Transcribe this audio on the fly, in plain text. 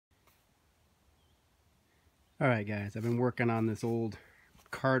Alright guys, I've been working on this old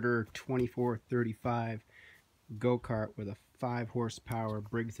Carter 2435 go-kart with a 5 horsepower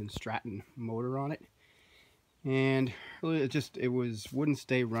Briggs and Stratton motor on it. And really it wouldn't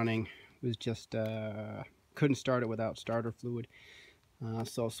stay running. It was just couldn't start it without starter fluid.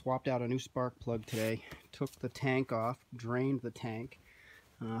 So swapped out a new spark plug today, took the tank off, drained the tank,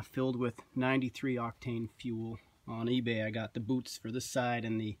 filled with 93 octane fuel. On eBay I got the boots for this side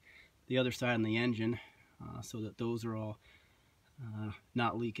and the other side on the engine. So that those are all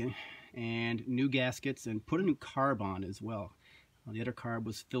not leaking, and new gaskets, and put a new carb on as well. The other carb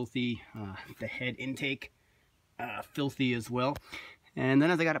was filthy, the head intake filthy as well. And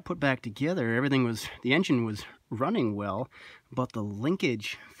then as I got it put back together, the engine was running well, but the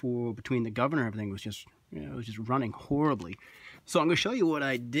linkage between the governor and everything was just, it was just running horribly. So I'm going to show you what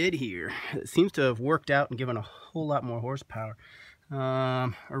I did here. It seems to have worked out and given a whole lot more horsepower.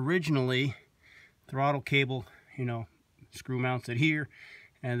 Originally, throttle cable, screw mounts it here,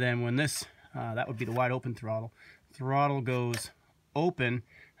 and then when this, that would be the wide open throttle goes open,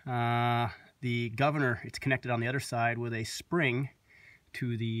 the governor, it's connected on the other side with a spring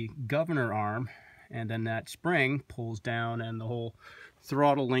to the governor arm, and then that spring pulls down and the whole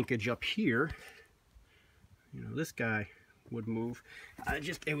throttle linkage up here, this guy would move.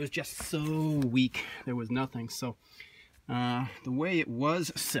 It was just so weak, there was nothing. So the way it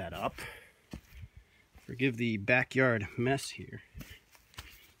was set up, forgive the backyard mess here,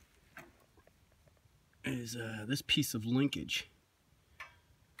 is this piece of linkage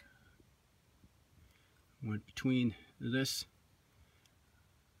went between this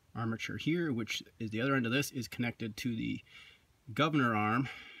armature here, which is the other end of this, is connected to the governor arm,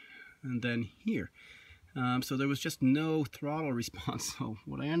 and then here. So there was just no throttle response. So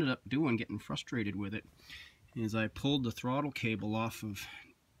what I ended up doing, getting frustrated with it, is I pulled the throttle cable off of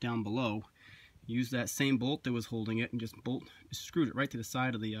down below, used that same bolt that was holding it, and just screwed it right to the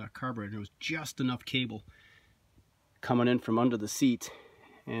side of the carburetor. There was just enough cable coming in from under the seat,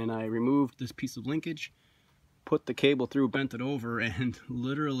 and I removed this piece of linkage, put the cable through, bent it over, and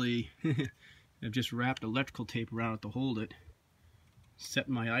literally I've just wrapped electrical tape around it to hold it, set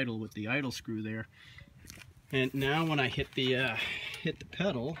my idle with the idle screw there, and now when I hit the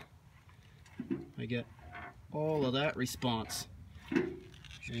pedal, I get all of that response,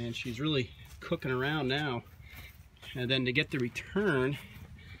 and she's really cooking around now. And then to get the return,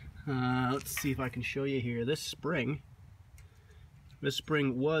 let's see if I can show you here. This spring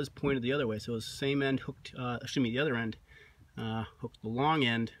was pointed the other way, so the same end hooked, the other end hooked. The long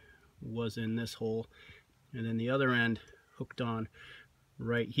end was in this hole, and then the other end hooked on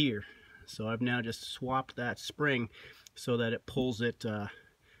right here. So I've now just swapped that spring so that it pulls it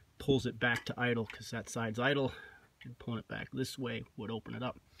back to idle, because that side's idle, and pulling it back this way would open it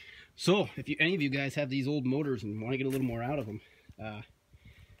up. So if any of you guys have these old motors and want to get a little more out of them,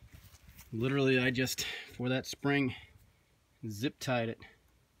 literally I just, for that spring, zip tied it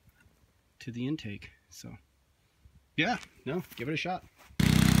to the intake. So yeah, give it a shot.